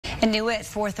And new at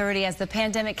 4:30 as the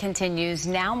pandemic continues,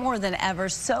 now more than ever,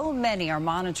 so many are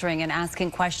monitoring and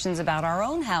asking questions about our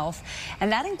own health.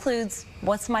 And that includes,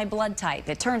 what's my blood type?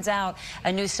 It turns out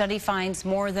a new study finds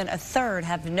more than a third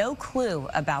have no clue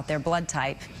about their blood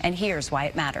type. And here's why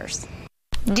it matters.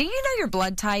 Do you know your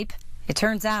blood type? It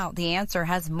turns out the answer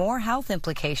has more health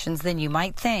implications than you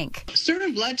might think.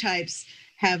 Certain blood types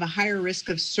have a higher risk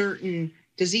of certain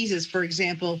diseases. For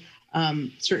example,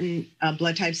 certain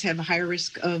blood types have a higher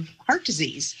risk of heart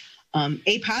disease.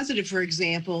 A positive, for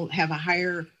example, have a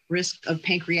higher risk of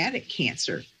pancreatic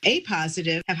cancer. A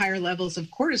positive have higher levels of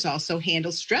cortisol, so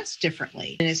handle stress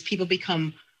differently. And as people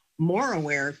become more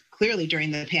aware, clearly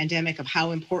during the pandemic, of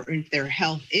how important their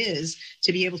health is,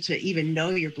 to be able to even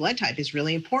know your blood type is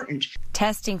really important.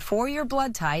 Testing for your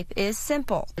blood type is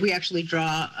simple. We actually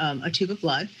draw a tube of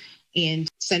blood and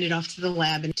send it off to the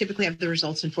lab and typically have the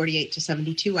results in 48 to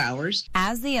 72 hours.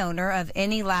 As the owner of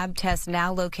Any Lab Test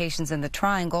Now locations in the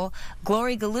Triangle,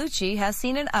 Glory Gallucci has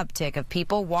seen an uptick of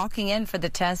people walking in for the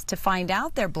test to find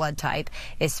out their blood type,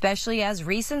 especially as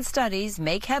recent studies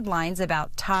make headlines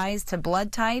about ties to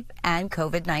blood type and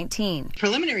COVID-19.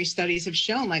 Preliminary studies have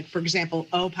shown, like, for example,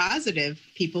 O positive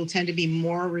people tend to be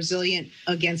more resilient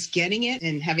against getting it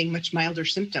and having much milder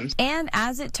symptoms. And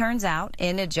as it turns out,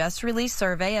 in a just released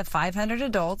survey of 500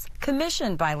 adults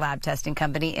commissioned by lab testing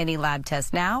company Any Lab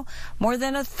Test Now, more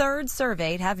than a third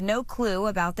surveyed have no clue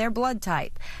about their blood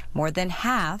type. More than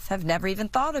half have never even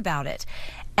thought about it.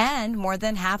 And more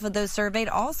than half of those surveyed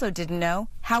also didn't know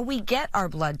how we get our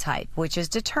blood type, which is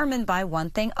determined by one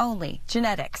thing only: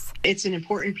 genetics. It's an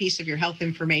important piece of your health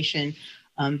information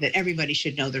that everybody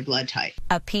should know their blood type.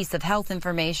 A piece of health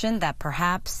information that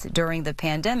perhaps during the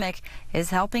pandemic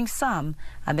is helping some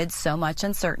amid so much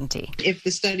uncertainty. If the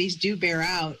studies do bear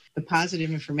out the positive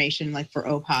information, like for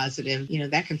O positive,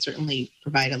 that can certainly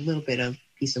provide a little bit of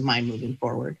peace of mind moving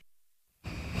forward.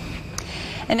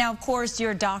 And now, of course,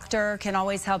 your doctor can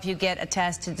always help you get a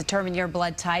test to determine your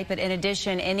blood type. But in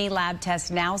addition, Any Lab Test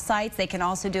Now sites, they can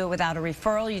also do it without a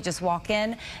referral. You just walk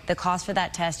in. The cost for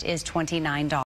that test is $29.